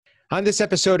On this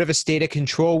episode of A State of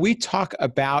Control, we talk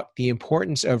about the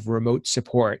importance of remote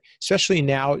support, especially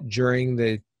now during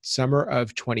the summer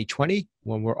of 2020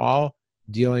 when we're all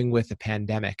dealing with a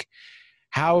pandemic.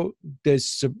 How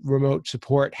does remote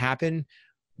support happen?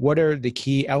 What are the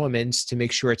key elements to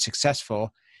make sure it's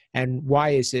successful? And why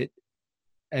is it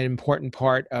an important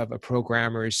part of a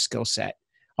programmer's skill set?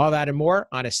 All that and more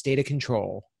on A State of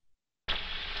Control.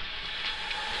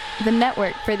 The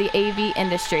network for the AV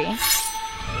industry.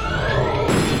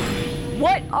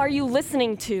 What are you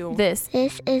listening to? This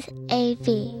is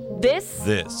AV. This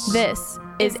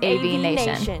is AV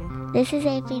Nation. This is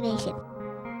AV Nation.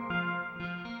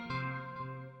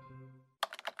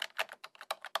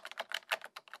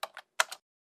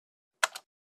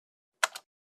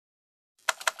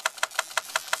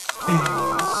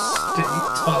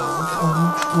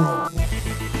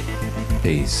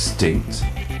 A State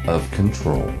of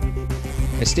Control.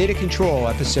 A State of Control,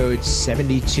 episode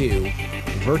 72,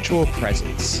 Virtual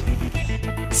Presence.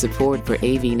 Support for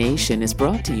AV Nation is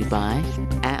brought to you by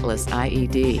Atlas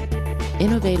IED,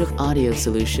 innovative audio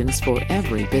solutions for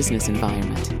every business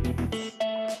environment.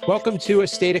 Welcome to A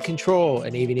State of Control,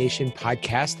 an AV Nation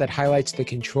podcast that highlights the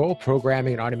control,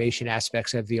 programming, and automation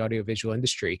aspects of the audiovisual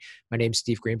industry. My name is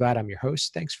Steve Greenblatt. I'm your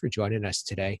host. Thanks for joining us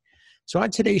today. So on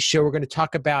today's show, we're going to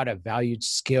talk about a valued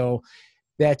skill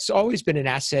that's always been an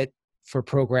asset for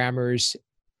programmers,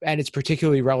 and it's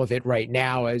particularly relevant right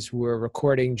now as we're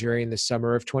recording during the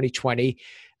summer of 2020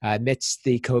 amidst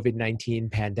the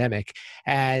COVID-19 pandemic.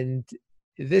 And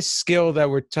this skill that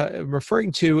we're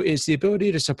referring to is the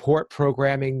ability to support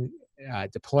programming,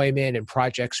 deployment, and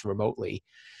projects remotely.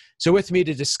 So with me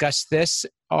to discuss this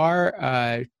are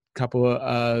a couple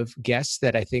of guests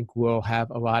that I think will have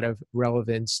a lot of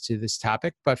relevance to this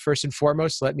topic. But first and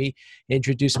foremost, let me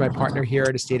introduce my partner here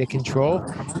at A State of Control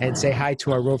and say hi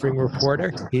to our roving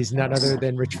reporter. He's none other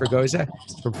than Rich Fregosa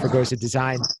from Fregosa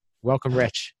Design. Welcome,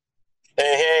 Rich.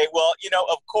 Hey. Well,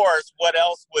 of course, what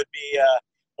else would be,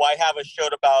 why have a show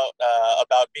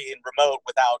about being remote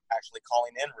without actually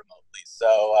calling in remotely?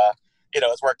 So,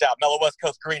 it's worked out. Mellow West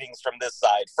Coast greetings from this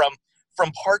side,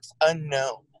 from parts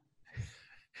unknown.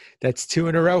 That's two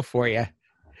in a row for you.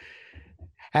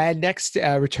 And next,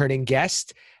 returning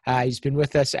guest. He's been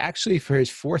with us actually for his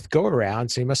fourth go-around,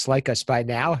 so he must like us by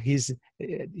now. His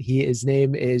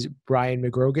name is Brian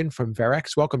McGrogan from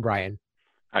Verex. Welcome, Brian.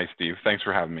 Hi, Steve. Thanks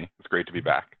for having me. It's great to be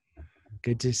back.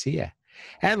 Good to see you.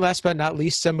 And last but not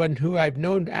least, someone who I've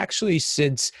known actually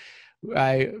since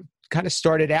I kind of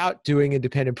started out doing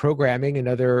independent programming,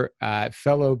 another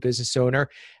fellow business owner.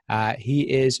 He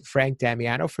is Frank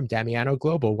Damiano from Damiano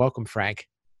Global. Welcome, Frank.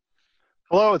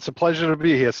 Hello, it's a pleasure to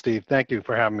be here, Steve. Thank you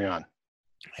for having me on.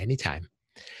 Anytime.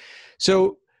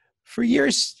 So for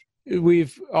years,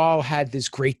 we've all had this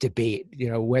great debate,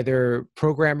 whether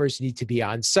programmers need to be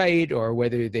on site or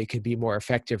whether they could be more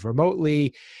effective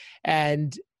remotely.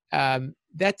 And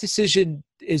that decision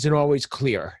isn't always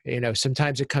clear.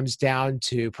 Sometimes it comes down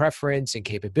to preference and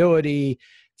capability,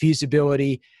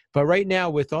 feasibility. But right now,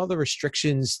 with all the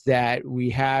restrictions that we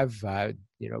have,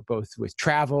 both with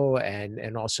travel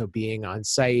and also being on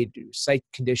site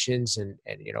conditions and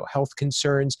health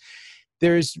concerns,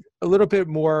 there's a little bit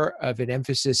more of an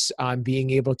emphasis on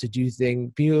being able to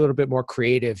be a little bit more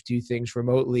creative, do things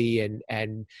remotely,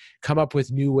 and come up with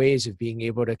new ways of being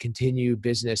able to continue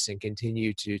business and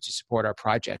continue to support our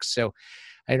projects. So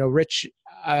I know, Rich,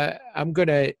 I'm going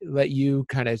to let you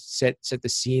kind of set the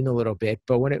scene a little bit.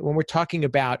 But when we're talking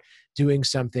about doing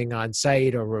something on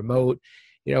site or remote,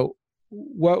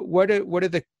 what do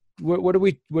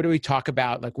we talk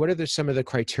about? Like, what are some of the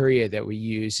criteria that we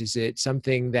use? Is it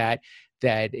something that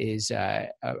is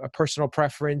a personal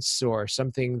preference or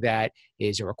something that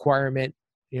is a requirement?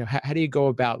 How do you go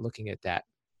about looking at that?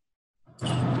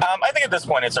 I think at this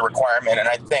point it's a requirement, and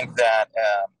I think that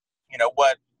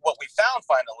what we found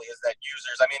finally is that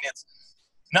users, it's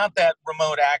not that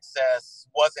remote access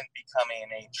wasn't becoming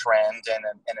a trend and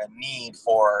a need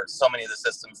for so many of the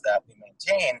systems that we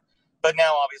maintain, but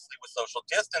now obviously with social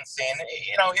distancing,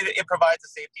 it provides a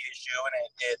safety issue,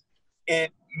 and it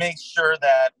makes sure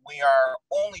that we are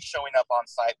only showing up on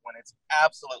site when it's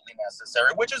absolutely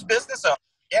necessary, which is business owners.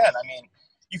 Again,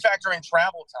 you factor in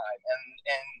travel time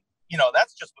and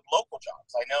that's just with local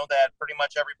jobs. I know that pretty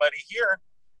much everybody here,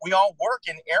 we all work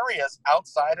in areas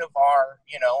outside of our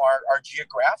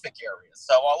geographic areas.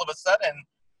 So all of a sudden,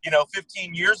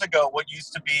 15 years ago, what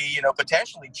used to be,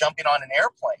 potentially jumping on an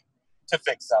airplane to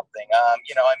fix something. I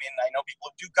know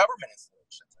people who do government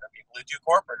installations, there are people who do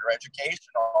corporate or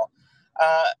educational.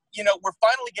 We're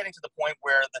finally getting to the point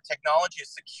where the technology is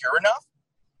secure enough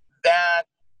that,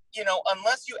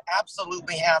 unless you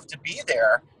absolutely have to be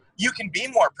there, you can be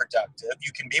more productive,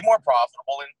 you can be more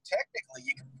profitable, and technically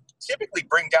you can typically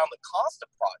bring down the cost of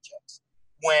projects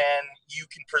when you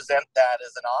can present that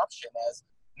as an option, as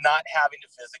not having to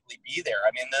physically be there.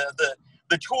 I mean,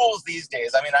 the tools these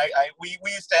days, I mean, we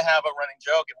used to have a running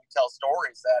joke, and we tell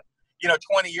stories that,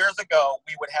 20 years ago,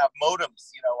 we would have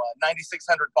modems,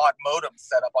 9600 baud modems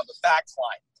set up on the fax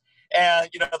line. And,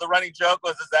 the running joke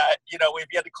was that, if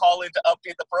you had to call in to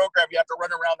update the program, you have to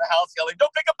run around the house yelling,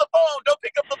 "Don't pick up the phone, don't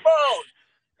pick up the phone."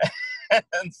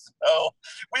 And so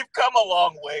we've come a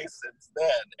long way since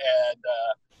then. And,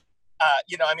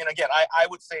 again, I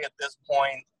would say at this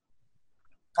point,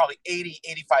 probably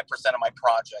 85% of my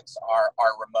projects are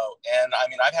remote. And I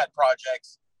mean, I've had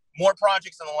more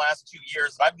projects in the last 2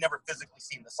 years that I've never physically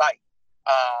seen the site.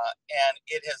 And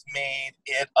it has made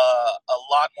it a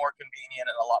lot more convenient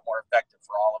and a lot more effective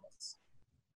for all of us.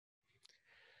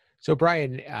 So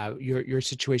Brian, your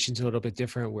situation's a little bit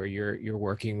different, where you're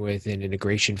working with an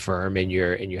integration firm, and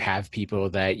you have people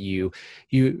that you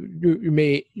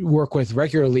may work with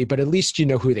regularly, but at least you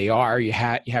know who they are. You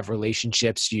have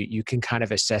relationships. You can kind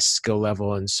of assess skill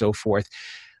level and so forth.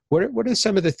 What are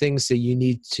some of the things that you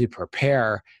need to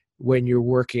prepare when you're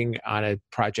working on a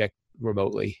project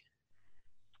remotely?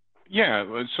 Yeah,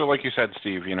 so like you said,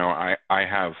 Steve, I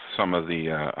have some of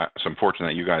the some fortune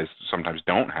that you guys sometimes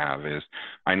don't have is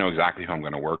I know exactly who I'm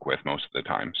going to work with most of the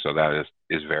time. So that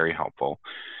is very helpful.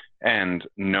 And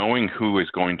knowing who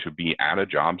is going to be at a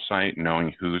job site,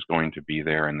 knowing who's going to be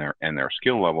there and their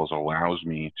skill levels allows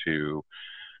me to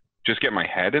just get my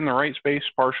head in the right space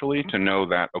partially to know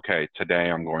that, okay,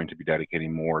 today I'm going to be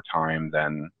dedicating more time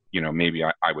than, maybe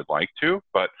I would like to,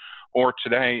 or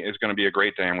today is going to be a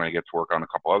great day. I'm going to get to work on a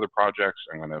couple other projects.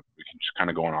 We can just kind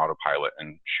of go on autopilot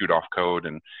and shoot off code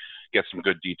and get some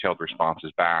good detailed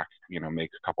responses back,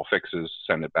 make a couple fixes,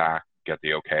 send it back, get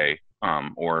the okay.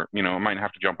 Or, I might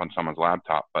have to jump on someone's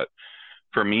laptop, but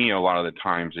for me, a lot of the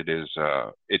times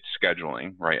it's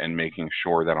scheduling, right? And making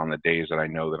sure that on the days that I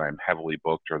know that I'm heavily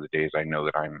booked, or the days I know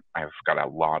that I've got a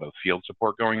lot of field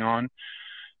support going on,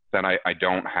 that I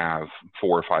don't have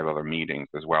 4 or 5 other meetings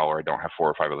as well, or I don't have 4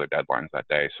 or 5 other deadlines that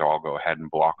day. So I'll go ahead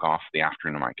and block off the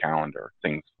afternoon of my calendar,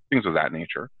 things of that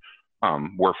nature.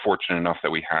 We're fortunate enough that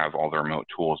we have all the remote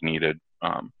tools needed.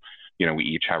 We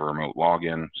each have a remote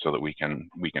login so that we can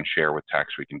share with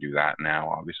text. We can do that now,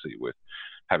 obviously, with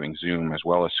having Zoom as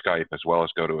well as Skype, as well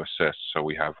as GoToAssist. So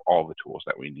we have all the tools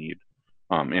that we need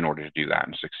in order to do that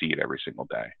and succeed every single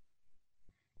day.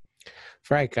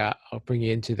 Frank, I'll bring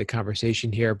you into the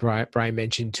conversation here. Brian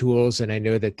mentioned tools, and I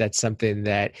know that that's something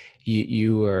that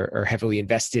you are heavily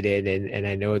invested in, and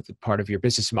I know that part of your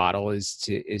business model is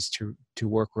to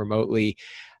work remotely,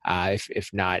 if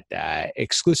not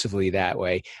exclusively that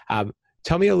way.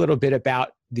 Tell me a little bit about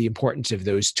the importance of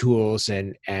those tools,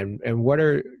 and what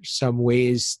are some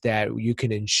ways that you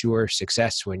can ensure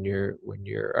success when you're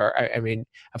I mean,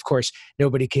 of course,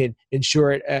 nobody can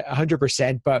ensure it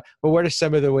 100%, but what are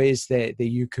some of the ways that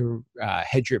you can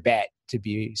hedge your bet to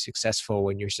be successful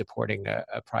when you're supporting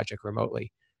a project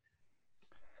remotely?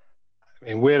 I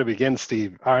mean, where to begin,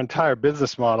 Steve? Our entire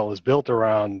business model is built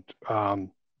around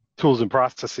tools and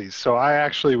processes. So I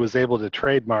actually was able to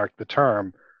trademark the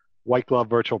term white glove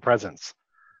virtual presence,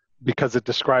 because it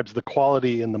describes the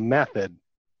quality and the method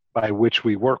by which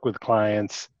we work with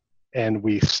clients and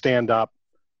we stand up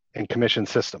and commission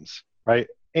systems, right?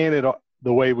 And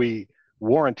the way we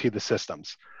warranty the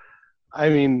systems. I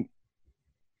mean,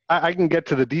 I can get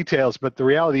to the details, but the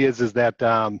reality is that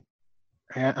I'm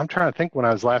trying to think when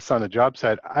I was last on a job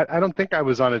site. I don't think I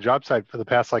was on a job site for the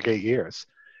past 8 years.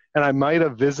 And I might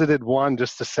have visited one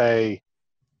just to say,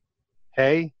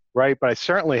 hey, right? But I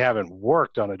certainly haven't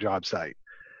worked on a job site.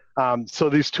 So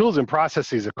these tools and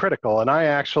processes are critical. And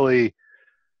I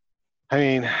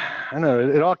don't know,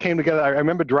 it all came together. I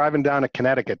remember driving down to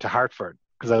Connecticut to Hartford,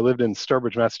 because I lived in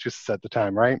Sturbridge, Massachusetts at the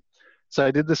time, right? So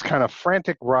I did this kind of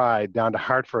frantic ride down to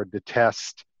Hartford to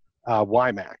test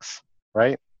WiMAX,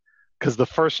 right? Because the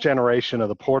first generation of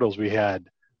the portals we had,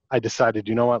 I decided,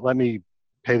 you know what, let me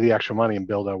pay the extra money and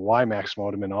build a WiMAX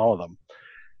modem in all of them.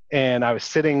 And I was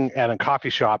sitting at a coffee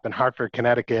shop in Hartford,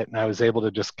 Connecticut, and I was able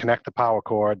to just connect the power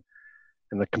cord,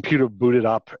 and the computer booted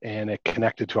up and it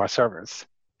connected to our servers.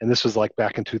 And this was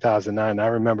back in 2009. I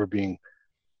remember being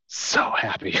so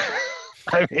happy.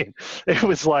 I mean, it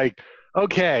was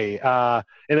okay.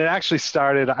 And it actually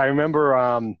started, I remember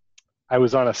I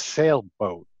was on a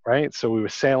sailboat, right? So we were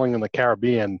sailing in the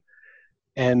Caribbean,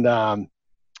 and I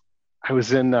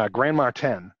was in Grand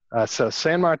Martin. So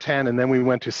San Martin, and then we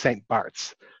went to St.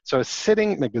 Bart's. So I was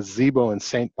sitting in a gazebo in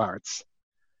St. Bart's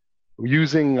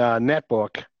using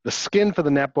Netbook. The skin for the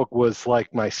Netbook was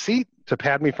like my seat to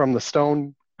pad me from the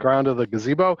stone ground of the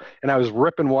gazebo, and I was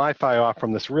ripping Wi-Fi off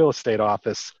from this real estate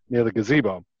office near the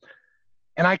gazebo.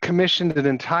 And I commissioned an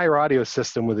entire audio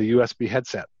system with a USB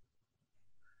headset.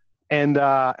 And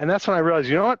that's when I realized,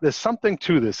 you know what, there's something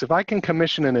to this. If I can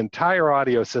commission an entire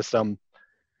audio system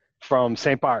from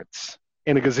St. Bart's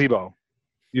in a gazebo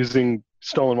using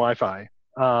stolen Wi-Fi,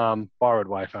 borrowed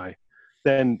Wi-Fi,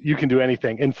 then you can do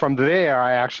anything. And from there,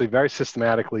 I actually very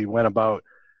systematically went about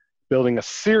building a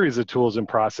series of tools and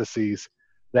processes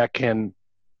that can,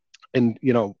 and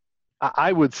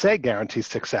I would say guarantee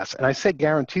success. And I say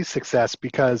guarantee success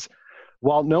because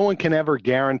while no one can ever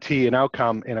guarantee an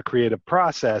outcome in a creative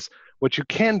process, what you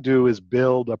can do is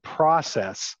build a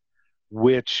process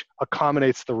which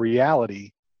accommodates the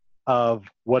reality of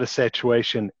what a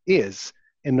situation is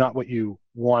and not what you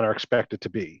want or expect it to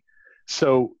be.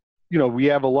 So, we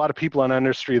have a lot of people in our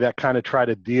industry that kind of try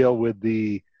to deal with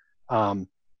the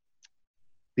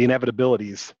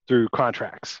inevitabilities through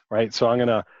contracts, right? So I'm going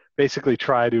to basically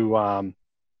try to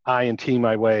I and T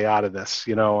my way out of this.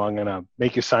 I'm going to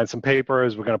make you sign some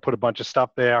papers. We're going to put a bunch of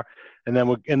stuff there. And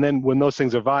then when those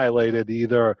things are violated,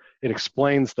 either it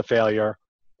explains the failure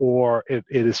or it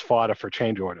is fodder for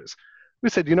change orders. We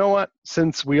said, you know what?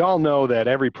 Since we all know that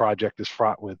every project is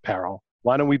fraught with peril,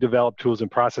 why don't we develop tools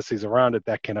and processes around it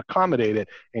that can accommodate it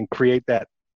and create that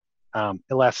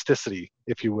elasticity,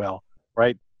 if you will,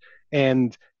 right?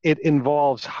 And it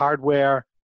involves hardware,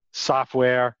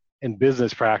 software, and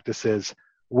business practices,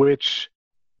 which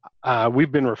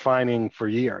we've been refining for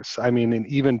years. I mean, and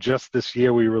even just this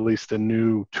year, we released a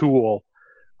new tool,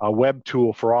 a web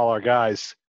tool for all our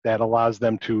guys that allows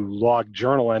them to log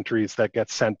journal entries that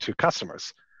get sent to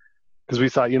customers. Because we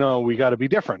thought, we got to be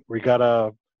different. We got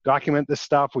to document this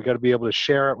stuff. We got to be able to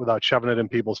share it without shoving it in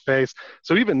people's face.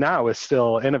 So even now it's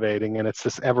still innovating, and it's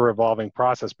this ever-evolving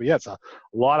process. But yeah, it's a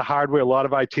lot of hardware, a lot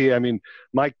of IT. I mean,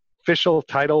 my official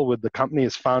title with the company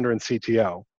is founder and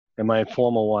CTO, and my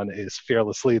informal one is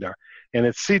fearless leader. And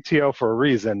it's CTO for a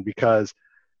reason, because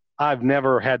I've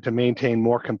never had to maintain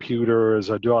more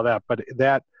computers or do all that. But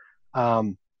that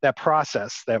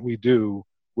process that we do,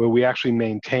 where we actually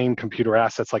maintain computer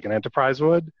assets like an enterprise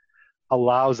would,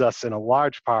 allows us in a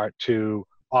large part to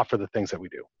offer the things that we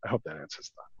do. I hope that answers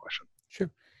that question.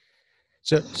 Sure.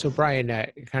 So Brian,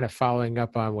 kind of following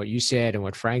up on what you said and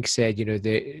what Frank said,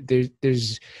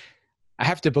 there's I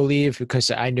have to believe,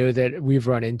 because I know that we've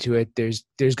run into it, there's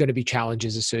going to be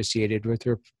challenges associated with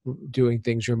doing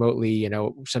things remotely.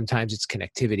 Sometimes it's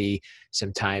connectivity,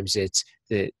 sometimes it's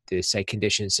the site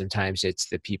conditions, sometimes it's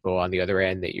the people on the other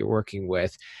end that you're working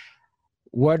with.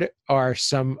 What are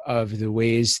some of the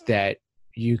ways that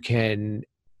you can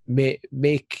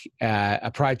make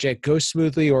a project go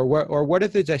smoothly, or what are what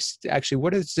is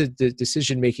the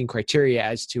decision-making criteria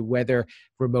as to whether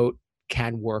remote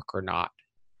can work or not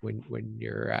when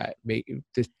you're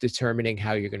determining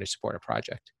how you're going to support a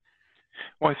project?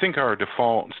 Well, I think our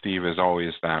default, Steve, is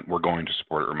always that we're going to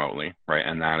support it remotely, right?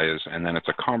 And then it's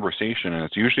a conversation, and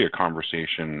it's usually a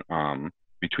conversation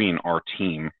between our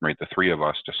team, right, the three of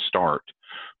us, to start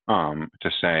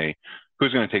to say,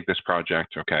 who's going to take this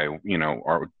project? Okay,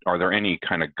 are there any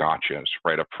kind of gotchas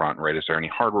right up front, right? Is there any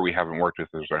hardware we haven't worked with?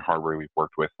 Is there hardware we've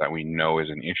worked with that we know is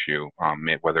an issue,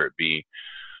 whether it be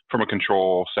from a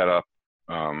control setup,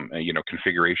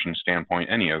 configuration standpoint,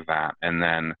 any of that, and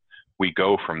then we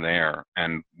go from there.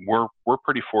 And we're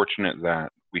pretty fortunate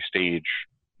that we stage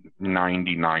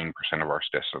 99% of our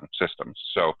systems.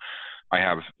 So I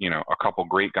have, a couple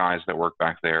great guys that work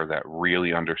back there that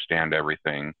really understand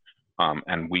everything.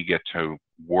 And we get to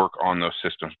work on those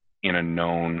systems in a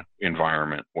known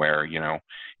environment where,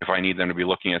 if I need them to be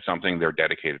looking at something, they're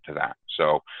dedicated to that.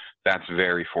 So that's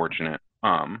very fortunate.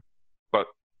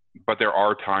 But there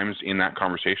are times in that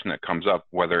conversation that comes up,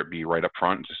 whether it be right up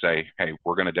front to say, hey,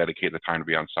 we're going to dedicate the time to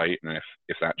be on site. And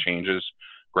if that changes,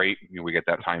 great, we get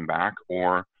that time back.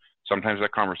 Or sometimes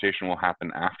that conversation will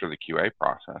happen after the QA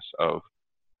process of,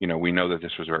 we know that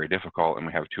this was very difficult and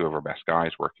we have two of our best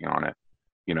guys working on it.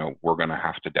 We're going to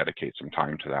have to dedicate some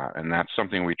time to that. And that's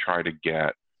something we try to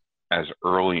get as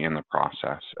early in the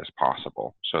process as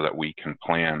possible so that we can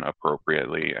plan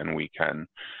appropriately and we can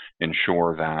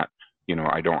ensure that,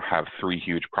 I don't have three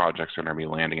huge projects that are going to be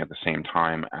landing at the same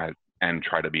time and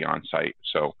try to be on site.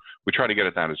 So we try to get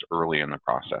at that as early in the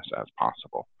process as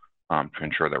possible to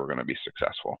ensure that we're going to be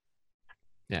successful.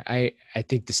 Yeah, I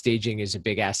think the staging is a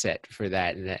big asset for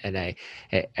that, and I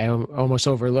almost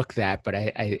overlook that, but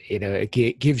it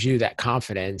gives you that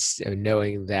confidence of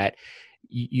knowing that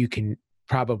you can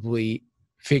probably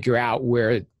figure out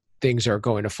where things are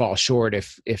going to fall short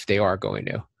if they are going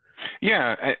to.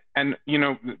 Yeah, and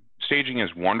staging is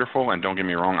wonderful, and don't get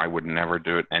me wrong, I would never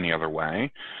do it any other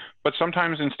way. But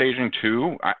sometimes in staging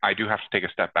too, I do have to take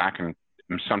a step back, and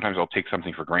sometimes I'll take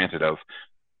something for granted of,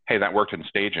 hey, that worked in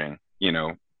staging,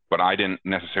 but I didn't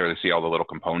necessarily see all the little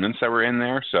components that were in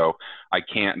there. So I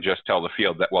can't just tell the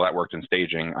field that, well, that worked in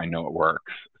staging, I know it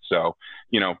works. So,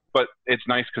 but it's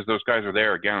nice because those guys are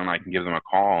there again, and I can give them a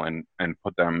call and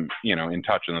put them, in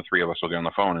touch, and the three of us will get on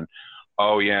the phone and,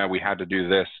 oh yeah, we had to do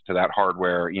this to that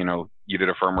hardware, you did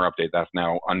a firmware update, that's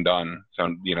now undone.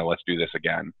 So, let's do this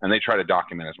again. And they try to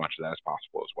document as much of that as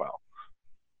possible as well.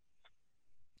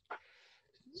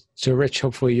 So Rich,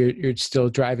 hopefully you're still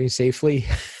driving safely.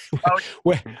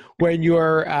 when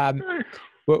you're,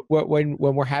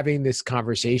 when we're having this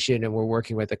conversation and we're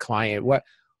working with a client,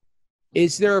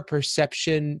 is there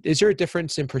a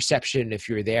difference in perception if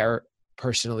you're there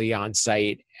personally on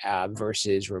site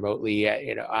versus remotely?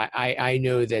 I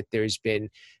know that there's been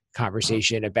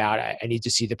conversation about, I need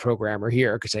to see the programmer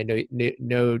here because I need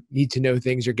to know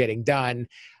things are getting done.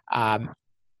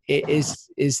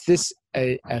 Is this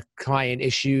a client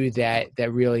issue that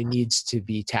really needs to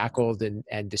be tackled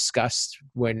and discussed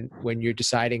when you're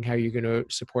deciding how you're going to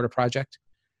support a project?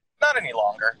 Not any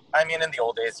longer. I mean, in the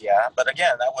old days, yeah. But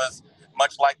again, that was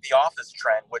much like the office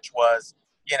trend, which was,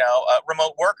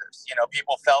 remote workers.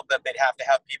 People felt that they'd have to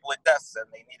have people at desks and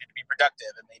they needed to be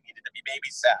productive and they needed to be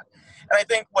babysat. And I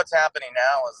think what's happening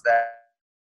now is that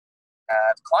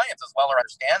clients as well are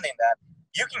understanding that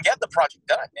you can get the project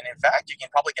done. And in fact, you can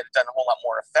probably get it done a whole lot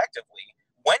more effectively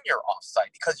when you're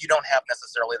off-site because you don't have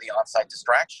necessarily the on-site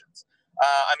distractions.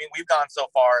 We've gone so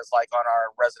far as like on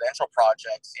our residential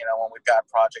projects, when we've got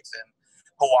projects in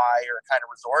Hawaii or kind of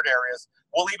resort areas,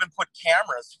 we'll even put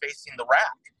cameras facing the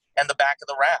rack and the back of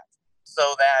the rack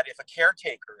so that if a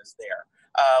caretaker is there,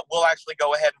 we'll actually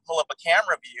go ahead and pull up a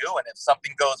camera view. And if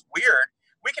something goes weird,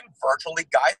 we can virtually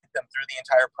guide them through the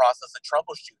entire process of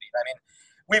troubleshooting.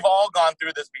 We've all gone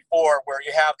through this before where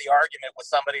you have the argument with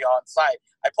somebody on site.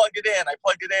 I plugged it in.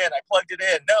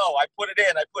 No, I put it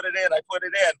in.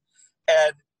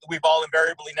 And we've all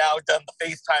invariably now done the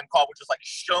FaceTime call, which is like,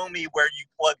 show me where you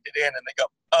plugged it in. And they go,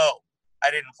 oh,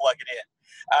 I didn't plug it in.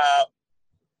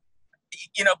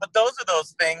 But those are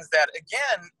those things that,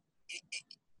 again,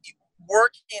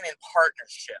 working in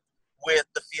partnership with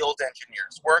the field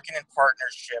engineers, working in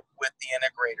partnership with the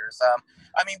integrators.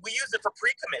 We use it for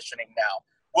pre-commissioning now.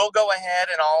 We'll go ahead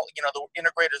and the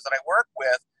integrators that I work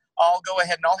with, I'll go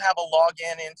ahead and I'll have a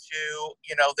login into,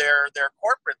 their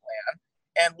corporate LAN,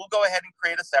 and we'll go ahead and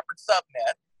create a separate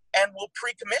subnet, and we'll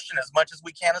pre-commission as much as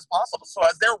we can as possible. So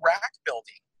as they're rack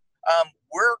building,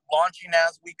 we're launching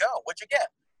as we go, which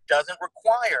again, doesn't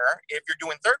require, if you're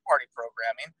doing third-party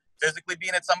programming, physically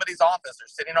being at somebody's office or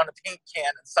sitting on a paint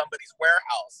can in somebody's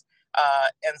warehouse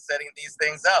and setting these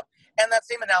things up. And that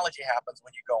same analogy happens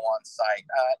when you go on site.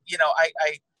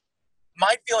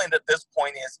 My feeling at this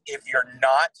point is if you're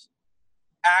not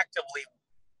actively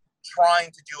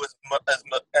trying to do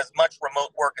as much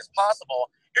remote work as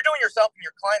possible, you're doing yourself and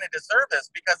your client a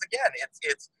disservice because, again, it's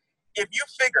if you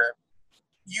figure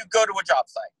you go to a job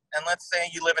site, and let's say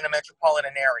you live in a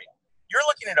metropolitan area, you're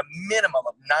looking at a minimum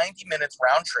of 90 minutes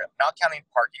round trip, not counting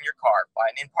parking your car,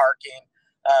 finding parking,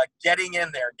 getting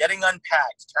in there, getting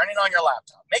unpacked, turning on your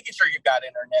laptop, making sure you've got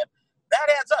internet.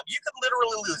 That adds up. You could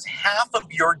literally lose half of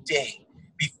your day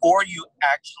before you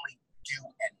actually do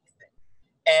anything.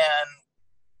 And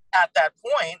at that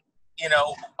point,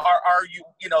 are you,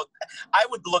 I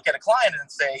would look at a client and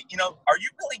say, are you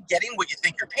really getting what you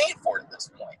think you're paying for at this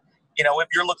point? If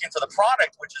you're looking for the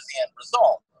product, which is the end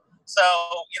result. So,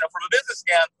 from a business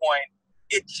standpoint,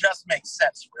 it just makes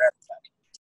sense for everybody.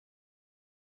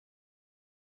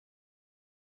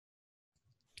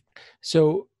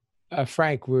 So,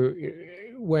 Frank,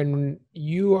 when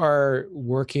you are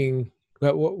working,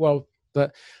 but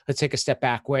let's take a step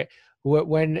back. When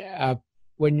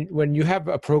you have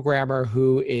a programmer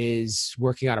who is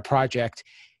working on a project,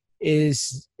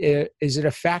 is it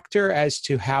a factor as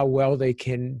to how well they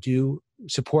can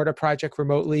support a project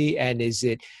remotely? And is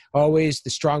it always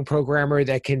the strong programmer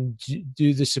that can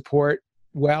do the support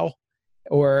well?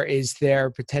 Or is there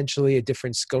potentially a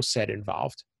different skill set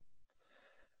involved?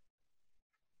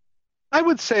 I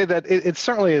would say that it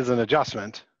certainly is an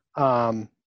adjustment.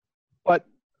 But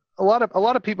a lot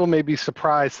of people may be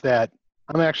surprised that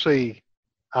I'm actually,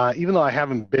 even though I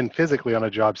haven't been physically on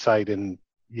a job site in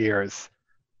years,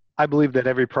 I believe that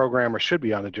every programmer should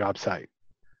be on a job site.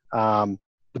 The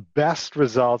best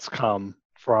results come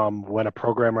from when a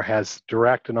programmer has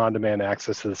direct and on-demand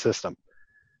access to the system.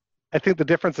 I think the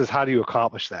difference is how do you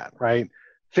accomplish that, right?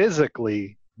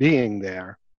 Physically being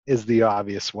there is the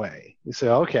obvious way. You say,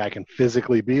 okay, I can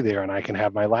physically be there and I can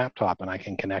have my laptop and I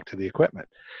can connect to the equipment.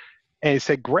 And you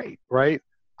say, great, right?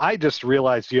 I just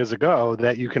realized years ago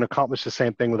that you can accomplish the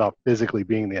same thing without physically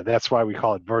being there. That's why we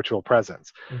call it virtual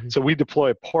presence. Mm-hmm. So we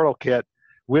deploy a portal kit.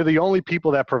 We're the only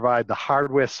people that provide the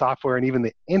hardware, software, and even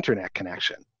the internet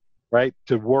connection, right?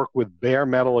 To work with bare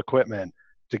metal equipment,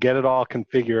 to get it all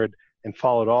configured and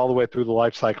follow it all the way through the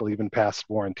life cycle, even past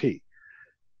warranty.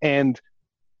 And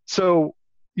so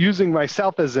using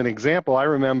myself as an example, I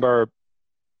remember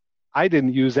I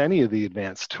didn't use any of the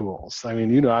advanced tools. I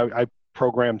mean, I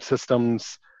programmed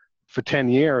systems for 10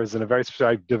 years, and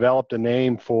I developed a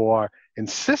name for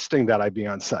insisting that I be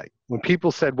on site. When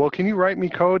people said, well, can you write me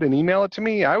code and email it to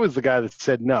me? I was the guy that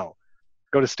said, no,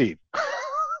 go to Steve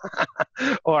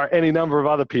or any number of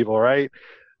other people, right?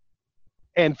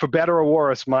 And for better or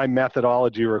worse, my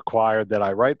methodology required that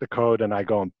I write the code and I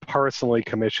go and personally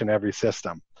commission every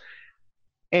system.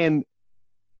 And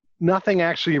nothing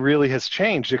actually really has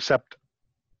changed, except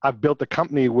I've built a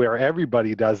company where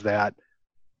everybody does that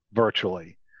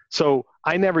virtually. So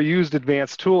I never used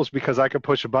advanced tools because I could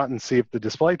push a button and see if the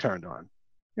display turned on.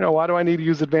 Why do I need to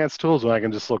use advanced tools when I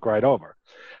can just look right over?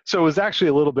 So it was actually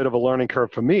a little bit of a learning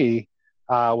curve for me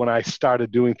when I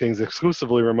started doing things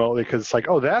exclusively remotely, because it's like,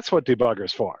 oh, that's what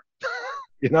debugger's for.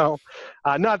 Not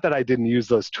that I didn't use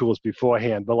those tools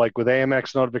beforehand, but like with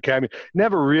AMX notification,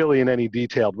 never really in any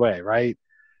detailed way, right?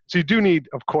 So you do need,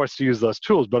 of course, to use those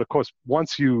tools. But of course,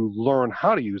 once you learn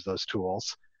how to use those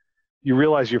tools, you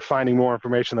realize you're finding more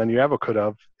information than you ever could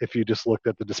have if you just looked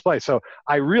at the display. So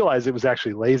I realized it was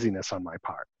actually laziness on my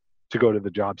part to go to the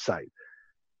job site.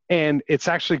 And it's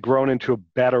actually grown into a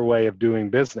better way of doing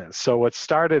business. So what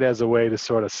started as a way to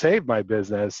sort of save my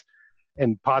business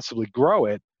and possibly grow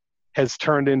it has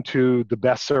turned into the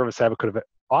best service I ever could have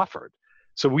offered.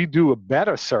 So we do a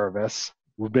better service.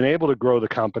 We've been able to grow the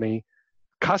company.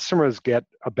 Customers get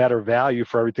a better value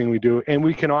for everything we do. And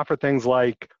we can offer things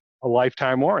like a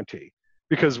lifetime warranty,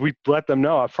 because we let them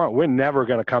know up front, we're never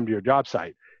going to come to your job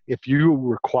site. If you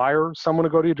require someone to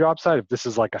go to your job site, if this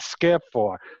is like a skip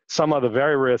or some other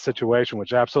very rare situation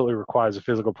which absolutely requires a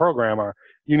physical programmer,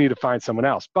 you need to find someone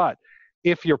else. But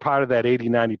if you're part of that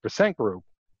 80-90% group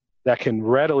that can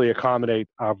readily accommodate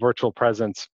our virtual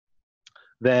presence,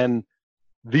 then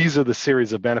these are the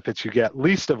series of benefits you get,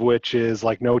 least of which is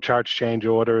like no charge change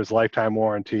orders, lifetime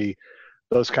warranty,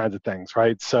 those kinds of things,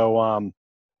 right? So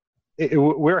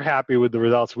we're happy with the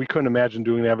results. We couldn't imagine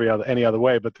doing it any other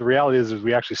way, but the reality is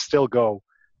we actually still go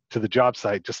to the job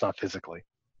site, just not physically.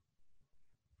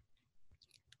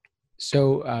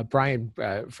 So Brian,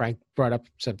 Frank brought up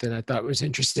something I thought was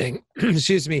interesting,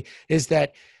 excuse me, is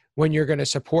that when you're going to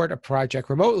support a project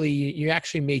remotely, you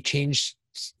actually may change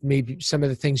maybe some of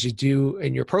the things you do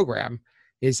in your program.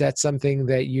 Is that something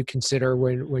that you consider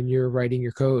when you're writing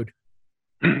your code?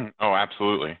 Oh,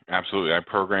 absolutely. Absolutely. I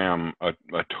program a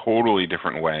totally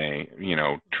different way,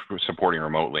 supporting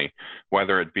remotely,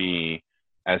 whether it be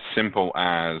as simple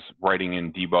as writing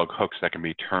in debug hooks that can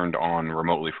be turned on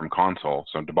remotely from console.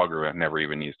 So debugger never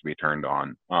even needs to be turned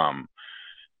on.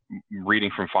 Reading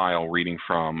from file, reading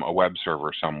from a web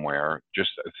server somewhere,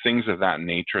 just things of that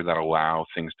nature that allow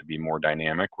things to be more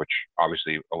dynamic, which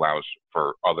obviously allows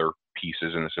for other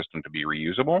pieces in the system to be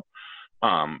reusable.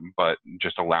 But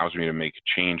just allows me to make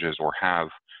changes or have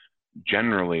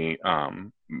generally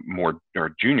more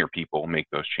or junior people make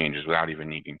those changes without even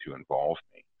needing to involve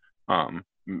me.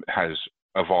 Has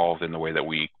evolved in the way that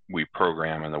we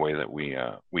program and the way that we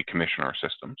commission our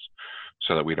systems,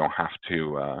 so that we don't have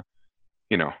to,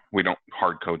 we don't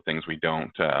hard code things. We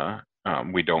don't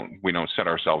set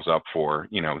ourselves up for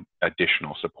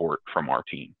additional support from our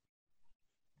team.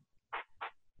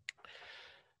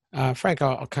 Frank,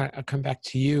 I'll come back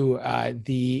to you.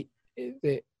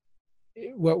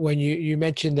 When you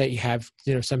mentioned that you have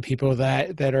some people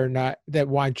that are not, that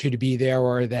want you to be there,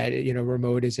 or that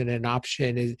remote isn't an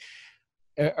option,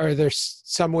 are there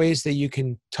some ways that you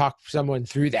can talk someone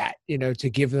through that, to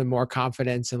give them more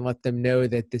confidence and let them know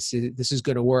that this is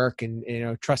going to work, and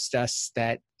trust us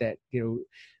that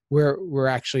we're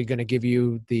actually going to give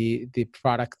you the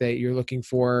product that you're looking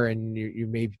for, and you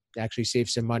may actually save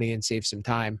some money and save some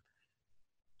time?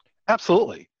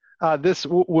 Absolutely.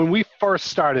 When we first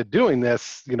started doing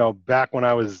this, back when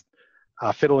I was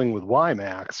fiddling with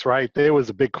WiMAX, right, there was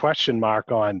a big question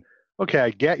mark on, okay,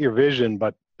 I get your vision,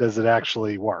 but does it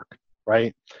actually work,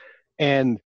 right?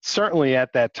 And certainly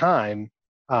at that time,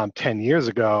 10 years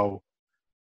ago,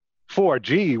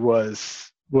 4G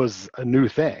was a new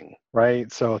thing, right?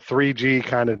 So 3G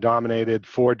kind of dominated.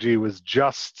 4G was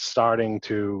just starting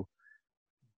to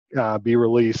be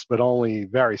released, but only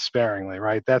very sparingly,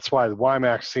 right? That's why the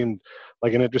WiMAX seemed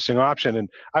like an interesting option. And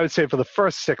I would say for the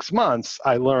first 6 months,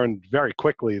 I learned very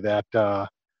quickly that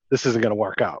this isn't going to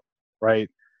work out, right?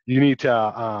 You need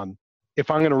to, if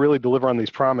I'm going to really deliver on these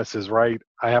promises, right,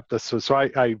 I have to, so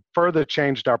I further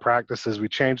changed our practices. We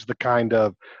changed the kind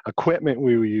of equipment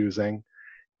we were using.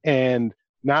 And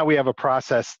now we have a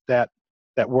process that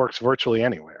works virtually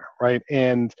anywhere, right?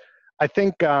 And I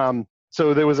think,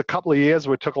 so there was a couple of years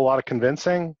where it took a lot of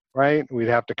convincing, right? We'd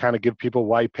have to kind of give people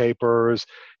white papers,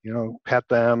 pet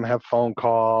them, have phone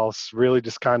calls, really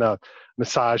just kind of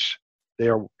massage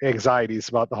their anxieties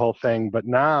about the whole thing. But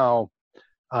now,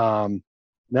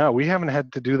 no, we haven't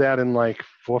had to do that in like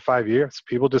 4 or 5 years.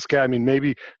 People just get,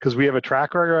 maybe because we have a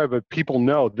track record, but people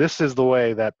know this is the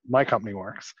way that my company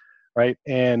works, right?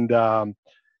 And,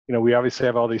 we obviously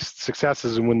have all these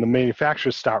successes, and when the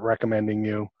manufacturers start recommending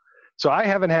you. So I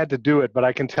haven't had to do it, but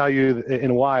I can tell you in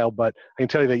a while, but I can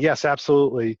tell you that, yes,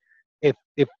 absolutely. If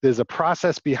there's a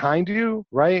process behind you,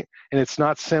 right? And it's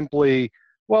not simply,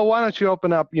 well, why don't you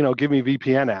open up, give me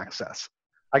VPN access.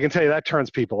 I can tell you that turns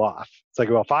people off. It's like,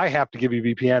 well, if I have to give you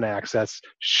VPN access,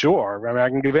 sure. I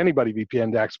can give anybody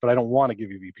VPN access, but I don't want to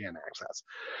give you VPN access.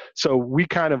 So we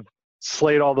kind of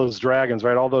slayed all those dragons,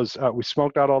 right? All those, we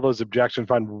smoked out all those objections,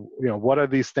 find, what are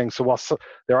these things? So while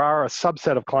there are a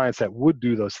subset of clients that would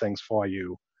do those things for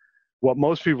you, what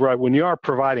most people, right, when you are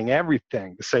providing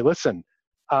everything, to say, listen,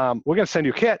 we're going to send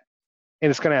you a kit,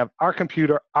 and it's going to have our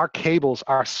computer, our cables,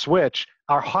 our switch,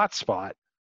 our hotspot.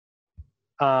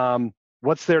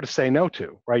 What's there to say no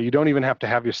to, right? You don't even have to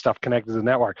have your stuff connected to the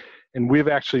network. And we've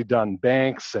actually done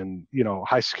banks and,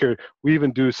 high security. We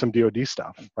even do some DoD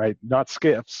stuff, right? Not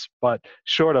SCIFs, but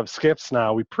short of SCIFs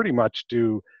now, we pretty much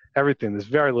do everything. There's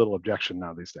very little objection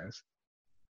now these days.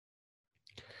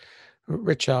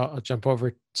 Rich, I'll jump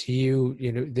over to you.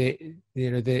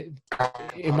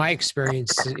 In my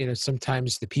experience,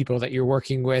 sometimes the people that you're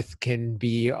working with can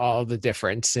be all the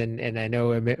difference. And I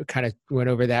know I kind of went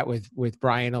over that with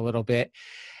Brian a little bit.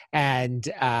 And,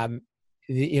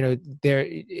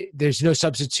 there's no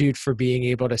substitute for being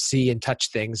able to see and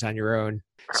touch things on your own.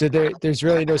 So there's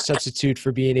really no substitute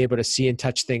for being able to see and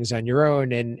touch things on your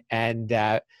own.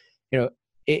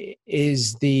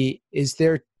 Is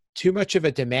there too much of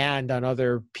a demand on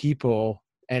other people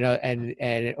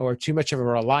and or too much of a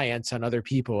reliance on other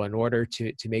people in order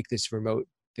to make this remote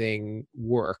thing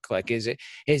work? Like, is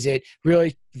it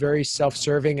really very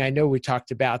self-serving? I know we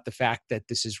talked about the fact that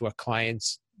this is what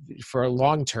clients for a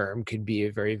long term can be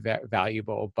very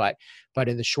valuable, but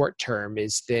in the short term,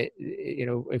 is that,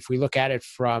 if we look at it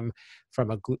from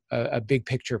a big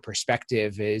picture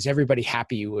perspective, is everybody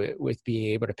happy with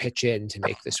being able to pitch in to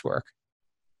make this work?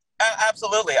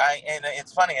 Absolutely. And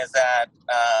it's funny is that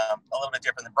a little bit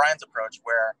different than Brian's approach,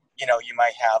 where, you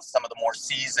might have some of the more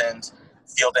seasoned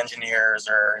field engineers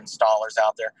or installers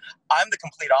out there. I'm the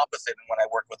complete opposite when I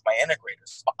work with my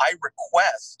integrators. I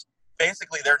request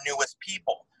basically their newest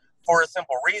people for a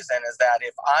simple reason, is that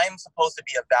if I'm supposed to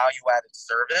be a value-added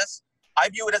service, I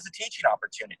view it as a teaching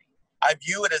opportunity. I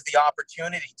view it as the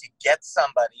opportunity to get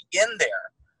somebody in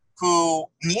there who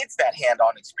needs that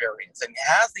hand-on experience and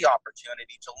has the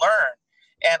opportunity to learn.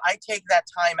 And I take that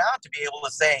time out to be able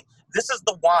to say, this is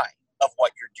the why of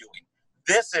what you're doing.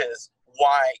 This is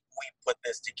why we put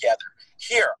this together.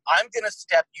 Here, I'm going to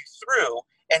step you through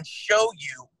and show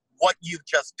you what you've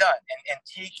just done and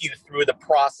take you through the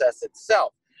process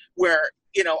itself. Where,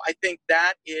 I think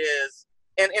that is,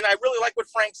 and I really like what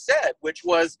Frank said, which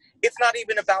was, it's not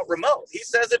even about remote. He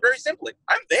says it very simply.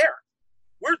 I'm there.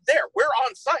 We're there. We're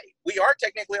on site. We are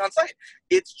technically on site.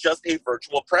 It's just a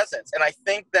virtual presence. And I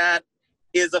think that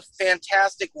is a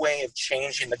fantastic way of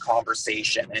changing the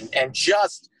conversation and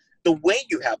just the way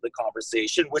you have the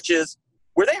conversation, which is,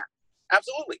 we're there.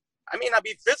 Absolutely. I may not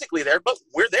be physically there, but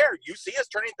we're there. You see us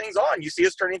turning things on. You see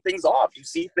us turning things off. You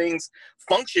see things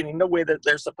functioning the way that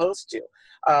they're supposed to.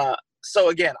 So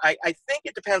again, I think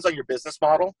it depends on your business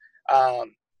model.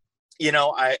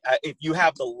 If you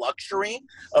have the luxury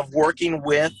of working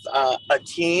with a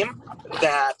team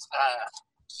that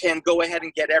can go ahead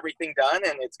and get everything done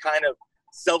and it's kind of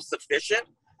self-sufficient,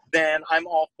 then I'm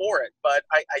all for it. But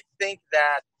I think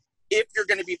that if you're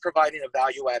going to be providing a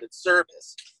value-added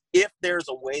service, if there's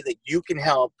a way that you can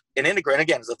help and integrate,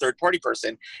 again, as a third-party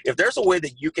person, if there's a way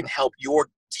that you can help your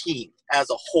team as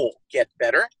a whole get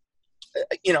better,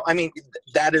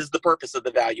 that is the purpose of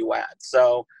the value add.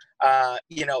 So,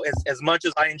 as much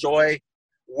as I enjoy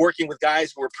working with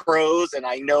guys who are pros, and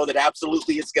I know that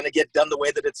absolutely it's going to get done the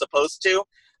way that it's supposed to,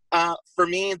 for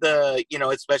me,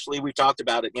 especially we've talked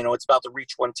about it, it's about the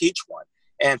reach one, teach one,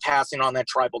 and passing on that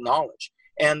tribal knowledge.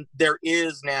 And there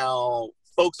is now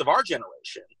folks of our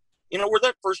generation, we're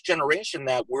that first generation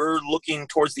that we're looking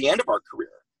towards the end of our career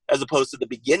as opposed to the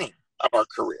beginning of our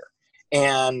career.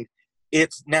 And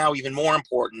it's now even more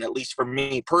important, at least for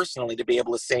me personally, to be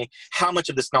able to say how much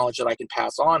of this knowledge that I can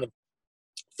pass on.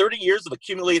 30 years of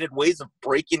accumulated ways of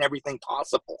breaking everything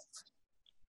possible.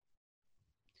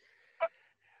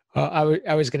 Well,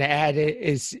 I was going to add,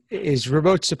 is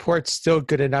remote support still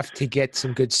good enough to get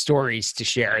some good stories to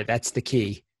share? That's the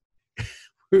key.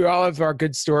 We all have our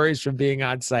good stories from being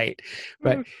on site,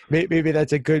 but maybe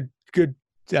that's a good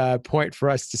point for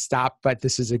us to stop. But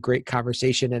this is a great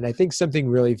conversation, and I think something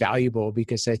really valuable,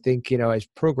 because I think, as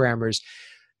programmers,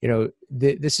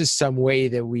 this is some way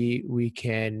that we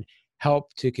can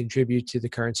help to contribute to the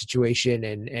current situation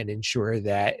and ensure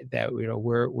that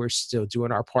we're still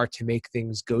doing our part to make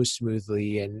things go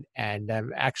smoothly, and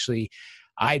actually,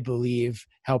 I believe,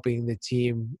 helping the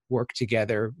team work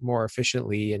together more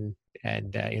efficiently and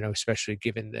especially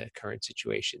given the current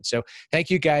situation. So thank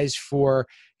you guys for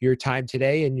your time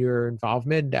today and your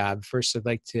involvement. First, I'd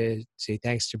like to say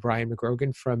thanks to Brian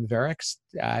McGrogan from Verrex.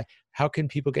 How can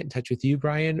people get in touch with you,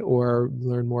 Brian, or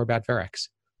learn more about Verrex?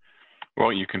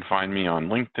 Well, you can find me on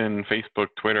LinkedIn, Facebook,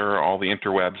 Twitter, all the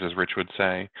interwebs, as Rich would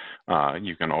say.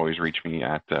 You can always reach me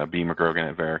at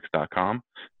bmcgrogan@verrex.com.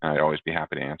 I'd always be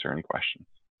happy to answer any questions.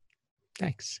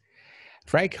 Thanks.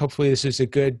 Frank, hopefully this is a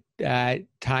good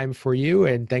time for you,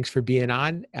 and thanks for being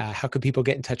on. How can people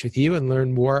get in touch with you and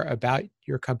learn more about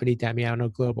your company, Damiano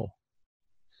Global?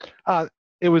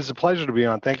 It was a pleasure to be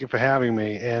on. Thank you for having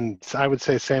me. And I would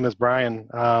say same as Brian.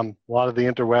 A lot of the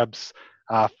interwebs,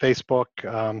 Facebook,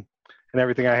 and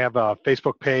everything. I have a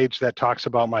Facebook page that talks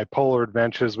about my polar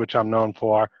adventures, which I'm known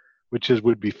for,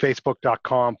 would be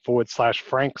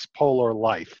facebook.com/Frank's Polar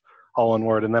Life, all in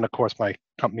word. And then, of course, my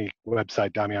company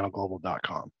website,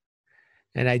 DamianoGlobal.com.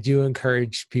 And I do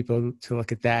encourage people to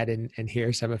look at that and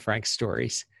hear some of Frank's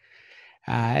stories.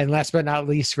 And last but not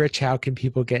least, Rich, how can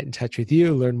people get in touch with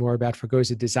you, learn more about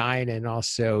Fregosa Design, and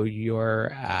also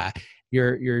your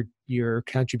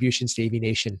contributions to AV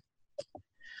Nation?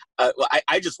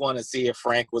 I just want to see if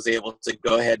Frank was able to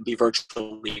go ahead and be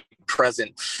virtually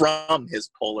present from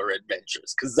his polar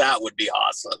adventures, because that would be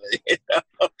awesome.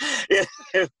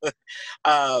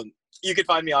 You can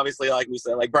find me, obviously, like we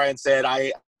said, like Brian said,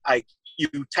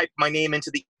 you type my name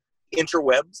into the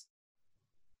interwebs,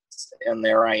 and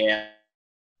there I am.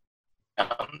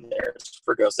 There's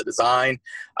Fregosa Design.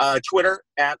 Twitter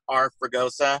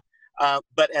 @rfregosa.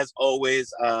 But as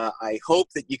always, I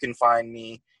hope that you can find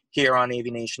me here on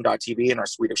avnation.tv and our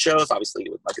suite of shows, obviously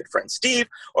with my good friend Steve,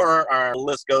 or our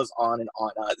list goes on and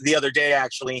on. The other day,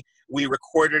 actually, we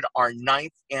recorded our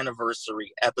 9th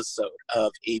anniversary episode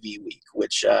of AV Week,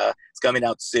 which is coming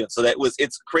out soon. So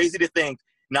it's crazy to think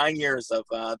 9 years of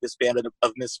this band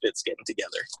of misfits getting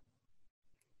together.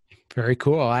 Very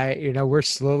cool. We're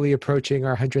slowly approaching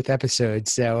our 100th episode,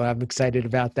 so I'm excited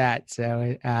about that.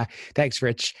 So thanks,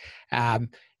 Rich.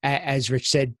 As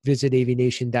Rich said, visit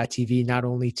avnation.tv, not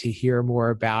only to hear more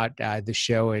about the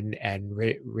show and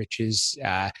Rich's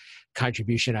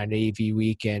contribution on AV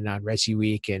Week and on Resi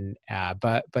Week,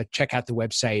 but check out the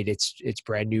website. It's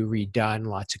brand new, redone,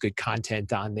 lots of good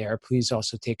content on there. Please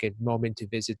also take a moment to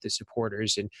visit the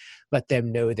supporters and let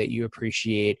them know that you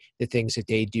appreciate the things that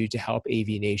they do to help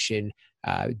AV Nation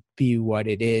be what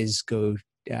it is, go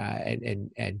and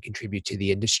contribute to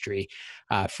the industry.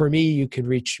 For me, you can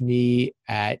reach me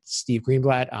at Steve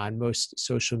Greenblatt on most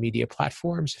social media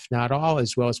platforms, if not all,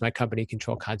 as well as my company,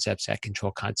 Control Concepts, at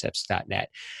controlconcepts.net.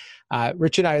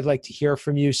 Rich and I would like to hear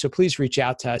from you, so please reach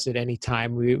out to us at any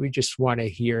time. We just want to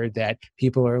hear that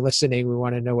people are listening. We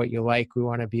want to know what you like. We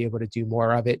want to be able to do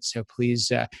more of it. So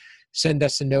please send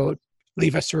us a note,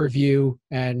 leave us a review,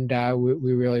 and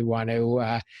we really want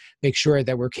to make sure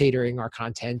that we're catering our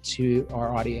content to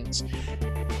our audience.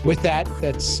 With that,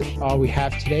 that's all we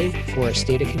have today for A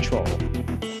State of Control.